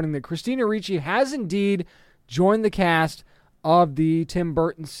 Deadline's reporting that Christina Ricci has indeed joined the cast of the Tim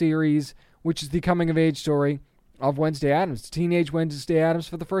Burton series, which is the coming-of-age story of Wednesday Addams. Teenage Wednesday Addams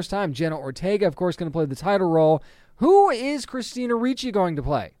for the first time. Jenna Ortega, of course, going to play the title role. Who is Christina Ricci going to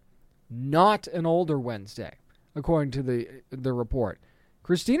play? Not an older Wednesday, according to the report.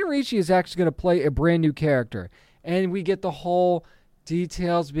 Christina Ricci is actually going to play a brand new character. And we get the whole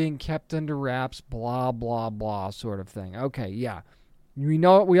details being kept under wraps, blah, blah, blah sort of thing. Okay, yeah.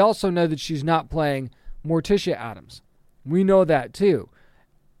 We also know that she's not playing Morticia Addams. We know that too.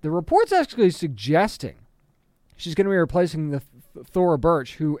 The report's actually suggesting she's going to be replacing the Thora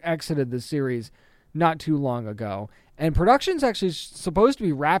Birch, who exited the series not too long ago. And production's actually supposed to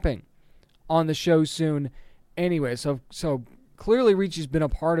be wrapping on the show soon anyway. So clearly Ricci's been a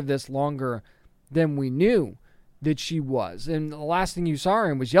part of this longer than we knew that she was. And the last thing you saw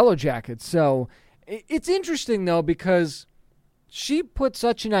her in was Yellow Jackets. So it's interesting, though, because she put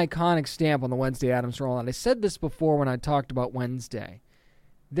such an iconic stamp on the Wednesday Addams role. And I said this before when I talked about Wednesday,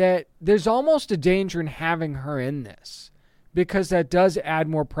 that there's almost a danger in having her in this, because that does add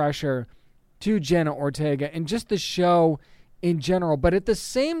more pressure to Jenna Ortega and just the show in general. But at the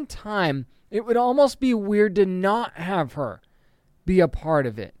same time, it would almost be weird to not have her be a part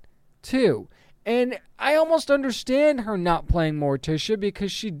of it, too. And I almost understand her not playing Morticia,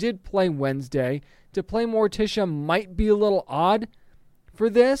 because she did play Wednesday. To play Morticia might be a little odd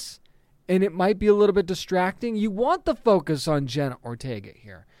for this, and it might be a little bit distracting. You want the focus on Jenna Ortega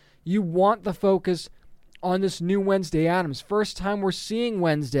here. You want the focus on this new Wednesday Addams. First time we're seeing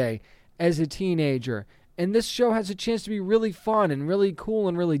Wednesday as a teenager. And this show has a chance to be really fun and really cool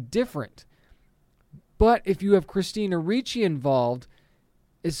and really different. But if you have Christina Ricci involved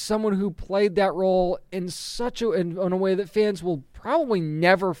as someone who played that role in a way that fans will probably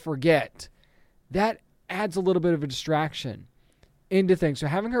never forget, that adds a little bit of a distraction into things. So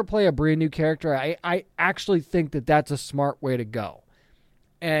having her play a brand new character, I actually think that that's a smart way to go.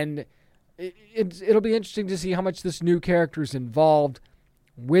 And it'll be interesting to see how much this new character is involved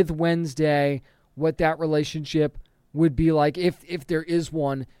with Wednesday, what that relationship would be like, if there is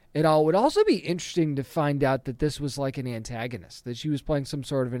one at all. It would also be interesting to find out that this was like an antagonist, that she was playing some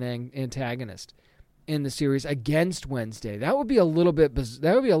sort of an antagonist in the series against Wednesday. That would be a little bit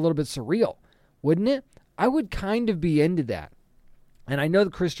surreal, wouldn't it? I would kind of be into that. And I know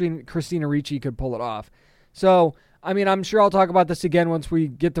that Christina Ricci could pull it off. So, I mean, I'm sure I'll talk about this again once we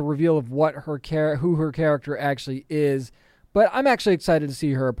get the reveal of who her character actually is. But I'm actually excited to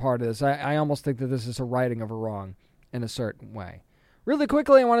see her a part of this. I almost think that this is a righting of her wrong in a certain way. Really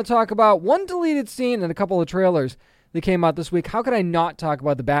quickly, I want to talk about one deleted scene and a couple of trailers that came out this week. How could I not talk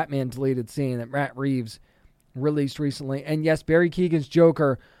about the Batman deleted scene that Matt Reeves released recently? And yes, Barry Keoghan's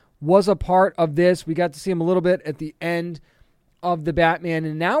Joker was a part of this. We got to see him a little bit at the end of the Batman,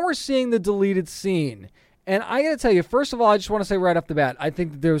 and now we're seeing the deleted scene. And I got to tell you, first of all, I just want to say right off the bat, I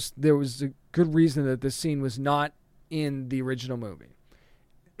think that there was a good reason that this scene was not in the original movie.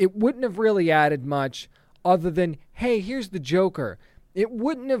 It wouldn't have really added much other than, hey, here's the Joker. It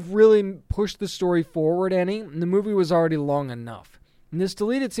wouldn't have really pushed the story forward any, and the movie was already long enough. And this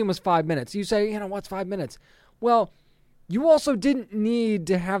deleted scene was 5 minutes. You say, what's 5 minutes? Well, you also didn't need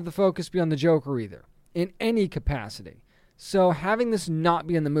to have the focus be on the Joker either, in any capacity. So having this not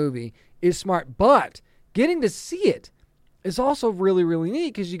be in the movie is smart, but getting to see it is also really, really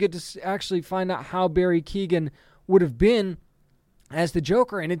neat, because you get to actually find out how Barry Keoghan would have been as the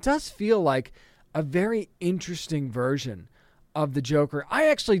Joker, and it does feel like a very interesting version of the Joker. I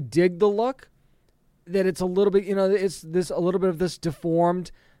actually dig the look, that it's a little bit, it's a little bit of this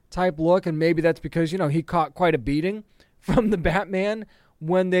deformed type look, and maybe that's because, he caught quite a beating from the Batman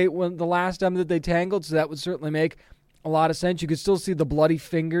when the last time that they tangled, so that would certainly make a lot of sense. You could still see the bloody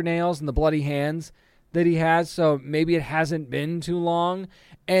fingernails and the bloody hands that he has, so maybe it hasn't been too long.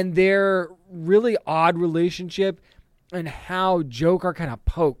 And their really odd relationship and how Joker kind of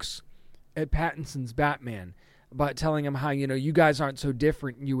pokes at Pattinson's Batman about telling him how, you guys aren't so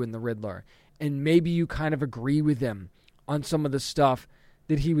different, you and the Riddler. And maybe you kind of agree with him on some of the stuff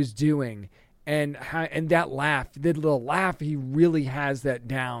that he was doing. And that little laugh, he really has that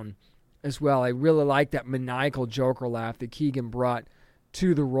down as well. I really like that maniacal Joker laugh that Keoghan brought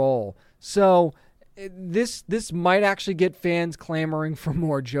to the role. So this might actually get fans clamoring for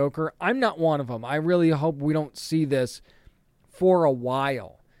more Joker. I'm not one of them. I really hope we don't see this for a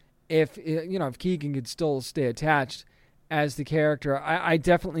while. If Keoghan could still stay attached as the character. I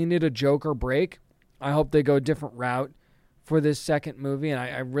definitely need a Joker break. I hope they go a different route for this second movie, and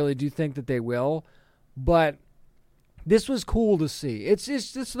I really do think that they will. But this was cool to see. It's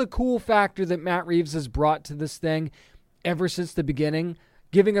just the cool factor that Matt Reeves has brought to this thing ever since the beginning,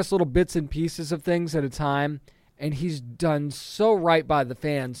 giving us little bits and pieces of things at a time, and he's done so right by the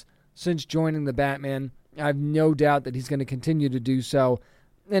fans since joining the Batman. I have no doubt that he's going to continue to do so.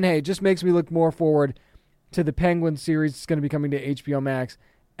 And hey, it just makes me look more forward to the Penguin series that's going to be coming to HBO Max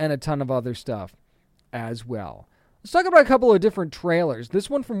and a ton of other stuff as well. Let's talk about a couple of different trailers. This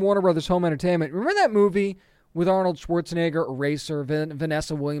one from Warner Brothers Home Entertainment. Remember that movie with Arnold Schwarzenegger, Eraser?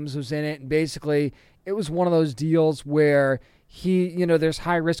 Vanessa Williams was in it, and basically it was one of those deals where there's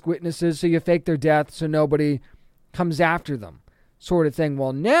high-risk witnesses, so you fake their death so nobody comes after them, sort of thing.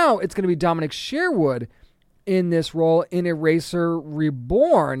 Well, now it's going to be Dominic Sherwood in this role in Eraser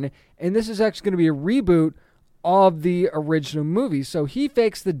Reborn, and this is actually going to be a reboot of the original movie. So he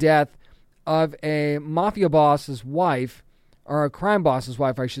fakes the death of a mafia boss's wife, or a crime boss's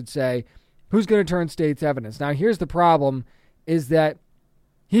wife, I should say, who's going to turn state's evidence. Now, here's the problem, is that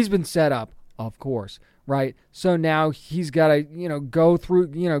he's been set up, of course, right? So now he's got to, go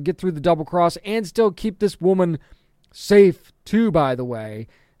through, get through the double cross and still keep this woman safe too, by the way.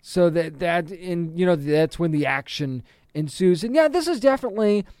 So that's when the action ensues. And yeah, this is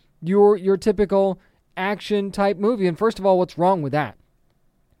definitely your typical action type movie. And first of all, what's wrong with that?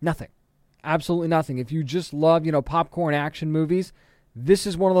 Nothing. Absolutely nothing. If you just love, popcorn action movies, this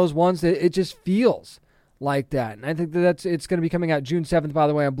is one of those ones that it just feels like that. And I think it's going to be coming out June 7th, by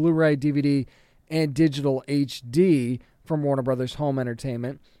the way, on Blu-ray, DVD, and digital HD from Warner Brothers Home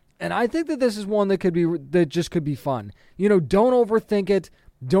Entertainment. And I think that this is one that just could be fun. Don't overthink it.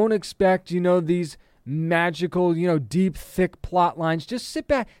 Don't expect, these magical, deep, thick plot lines. Just sit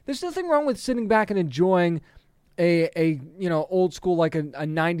back. There's nothing wrong with sitting back and enjoying a old school, like a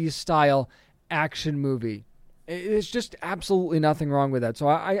 90s style action movie. It's just absolutely nothing wrong with that. So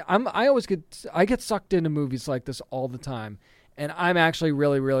I always get sucked into movies like this all the time. And I'm actually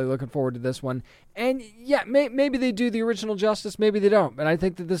really, really looking forward to this one. And yeah, maybe they do the original justice, maybe they don't. But I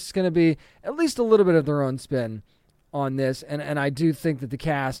think that this is going to be at least a little bit of their own spin on this. And I do think that the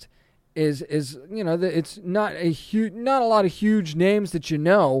cast is it's not a lot of huge names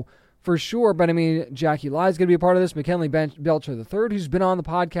that for sure. But I mean, Jackie Ly's going to be a part of this. McKinley Belcher III, who's been on the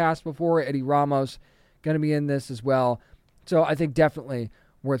podcast before. Eddie Ramos going to be in this as well. So I think definitely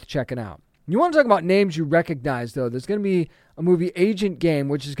worth checking out. You want to talk about names you recognize, though. There's going to be a movie, Agent Game,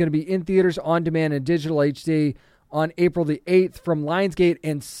 which is going to be in theaters, on demand, and digital HD on April the 8th from Lionsgate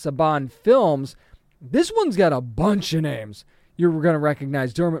and Saban Films. This one's got a bunch of names you're going to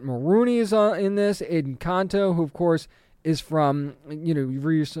recognize. Dermot Mulroney is in this. Aiden Canto, who, of course, is from, you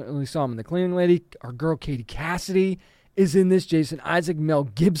recently saw him in The Cleaning Lady. Our girl Katie Cassidy is in this. Jason Isaac, Mel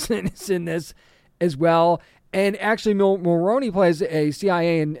Gibson is in this as well. And actually, Mulroney plays a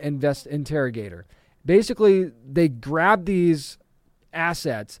CIA interrogator. Basically, they grab these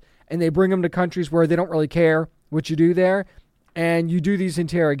assets and they bring them to countries where they don't really care what you do there. And you do these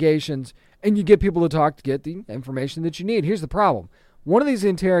interrogations and you get people to talk to get the information that you need. Here's the problem. One of these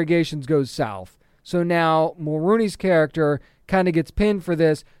interrogations goes south. So now Mulroney's character kind of gets pinned for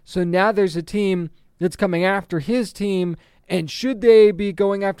this. So now there's a team that's coming after his team. And should they be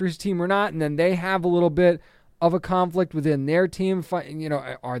going after his team or not? And then they have a little bit of a conflict within their team.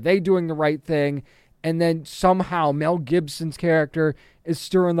 Are they doing the right thing? And then somehow Mel Gibson's character is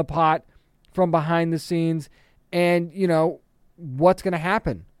stirring the pot from behind the scenes. And, what's going to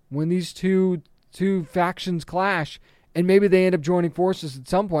happen when these two factions clash? And maybe they end up joining forces at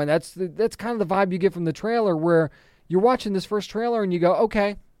some point. That's kind of the vibe you get from the trailer, where you're watching this first trailer and you go,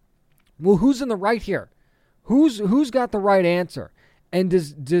 okay, well, who's in the right here? Who's got the right answer? And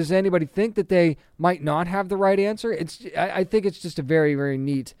does anybody think that they might not have the right answer? I think it's just a very, very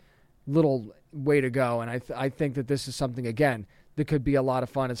neat little way to go. And I think that this is something, again, that could be a lot of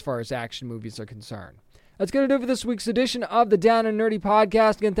fun as far as action movies are concerned. That's going to do it for this week's edition of the Down and Nerdy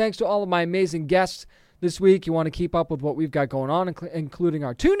Podcast. Again, thanks to all of my amazing guests this week. You want to keep up with what we've got going on, including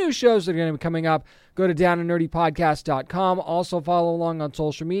our 2 new shows that are going to be coming up. Go to downandnerdypodcast.com. Also follow along on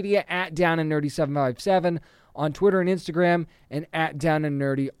social media at downandnerdy757 on Twitter and Instagram, and at Down and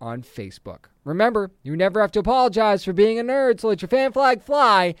Nerdy on Facebook. Remember, you never have to apologize for being a nerd, so let your fan flag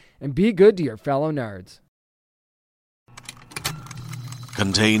fly and be good to your fellow nerds.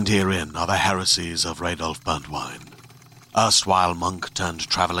 Contained herein are the heresies of Radolf Burntwine, erstwhile monk turned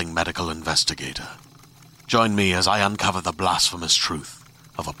traveling medical investigator. Join me as I uncover the blasphemous truth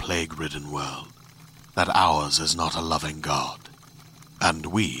of a plague-ridden world, that ours is not a loving God, and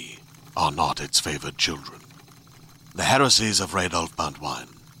we are not its favored children. The Heresies of Radolf Buntwine,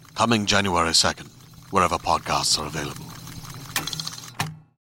 coming January 2nd, wherever podcasts are available.